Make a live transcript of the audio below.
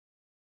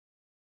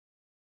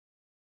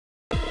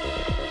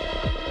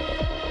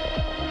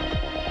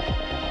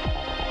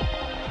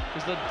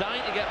are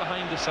dying to get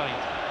behind the side.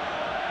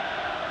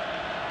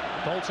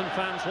 Bolton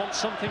fans want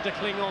something to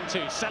cling on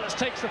to. Sellers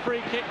takes the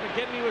free kick.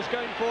 McGinley was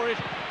going for it.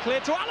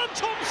 Cleared to Alan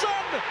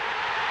Thompson!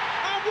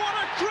 And what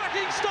a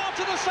cracking start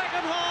to the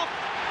second half!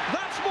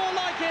 That's more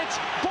like it.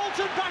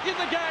 Bolton back in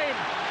the game.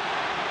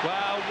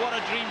 Well, what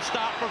a dream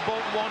start for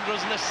Bolton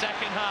Wanderers in the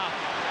second half.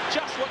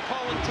 Just what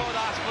Colin Todd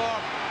asked for.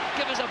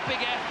 Give us a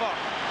big effort.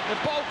 The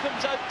ball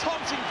comes out.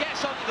 Thompson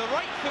gets onto the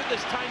right foot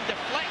this time,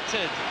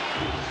 deflected.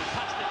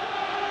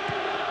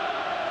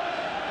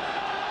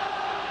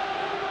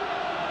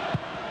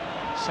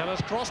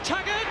 Sellers cross,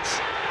 Taggart!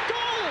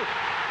 Goal!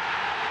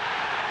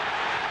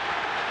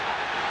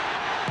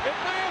 It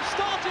may have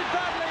started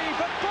badly,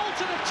 but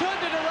Bolton have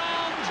turned it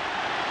around.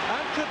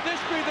 And could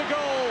this be the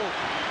goal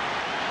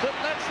that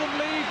lets them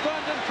leave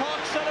Burnden Park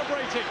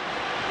celebrating?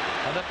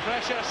 And the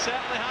pressure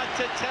certainly had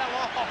to tell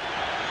off.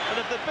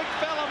 And if the big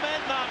fella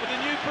meant that with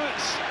the new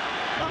boots,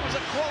 that was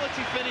a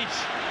quality finish.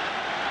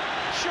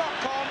 Short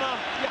corner,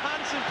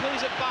 Johansson plays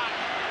it back.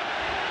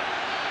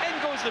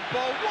 Goes the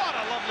ball, what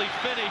a lovely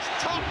finish,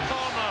 top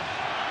corner,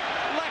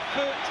 left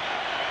foot,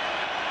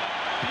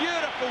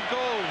 beautiful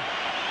goal,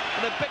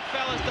 and the big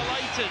fella's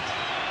delighted.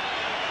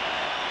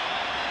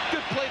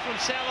 Good play from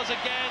Sellers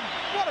again.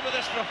 What about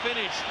this for a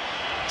finish?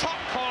 Top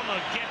corner,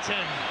 get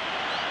in,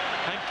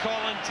 and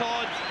Colin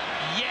Todd,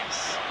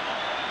 yes,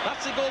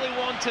 that's the goal he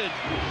wanted.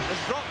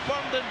 Has brought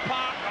Burnden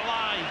Park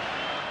alive.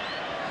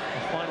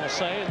 The final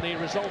say in the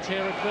result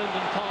here at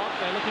Burnden Park.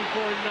 They're looking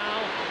for him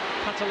now.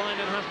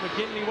 Patalainen has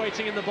McGinley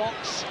waiting in the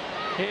box.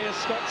 Here's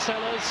Scott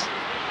Sellers.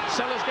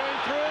 Sellers going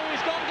through,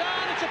 he's gone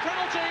down, it's a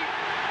penalty.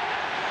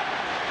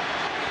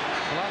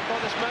 Well, I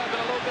thought this might have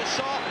been a little bit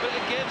soft, but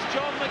it gives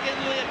John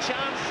McGinley a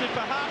chance to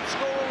perhaps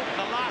score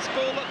the last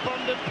goal at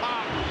Burnden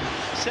Park.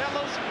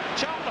 Sellers,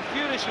 Charlton are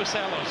furious with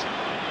Sellers.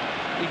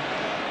 He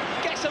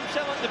gets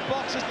himself in the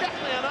box, there's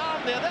definitely an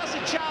arm there, there's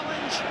a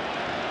challenge.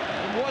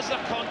 And was there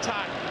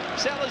contact?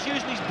 Sellers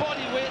using his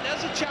body weight,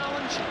 there's a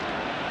challenge.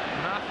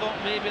 And I thought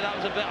maybe that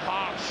was a bit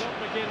harsh. John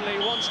McGinley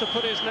wants to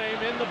put his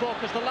name in the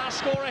book as the last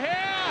scorer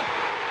here.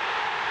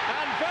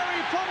 And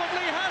very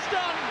probably has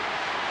done.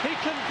 He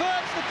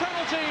converts the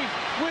penalty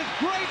with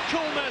great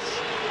coolness.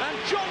 And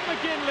John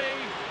McGinley,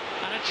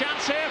 and a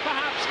chance here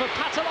perhaps for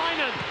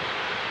Patalainen.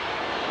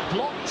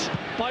 Blocked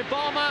by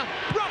Barmer,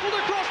 rattled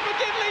across,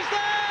 McGinley's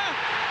there!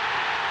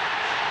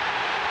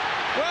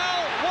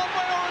 Well, one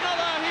way or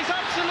another, he's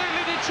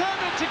absolutely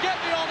determined to get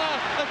the honour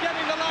of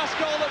getting the last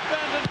goal at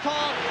Burnden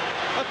Park.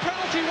 A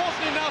penalty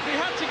wasn't enough, he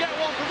had to get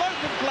one from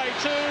open play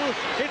too.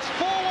 It's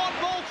 4-1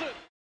 Bolton.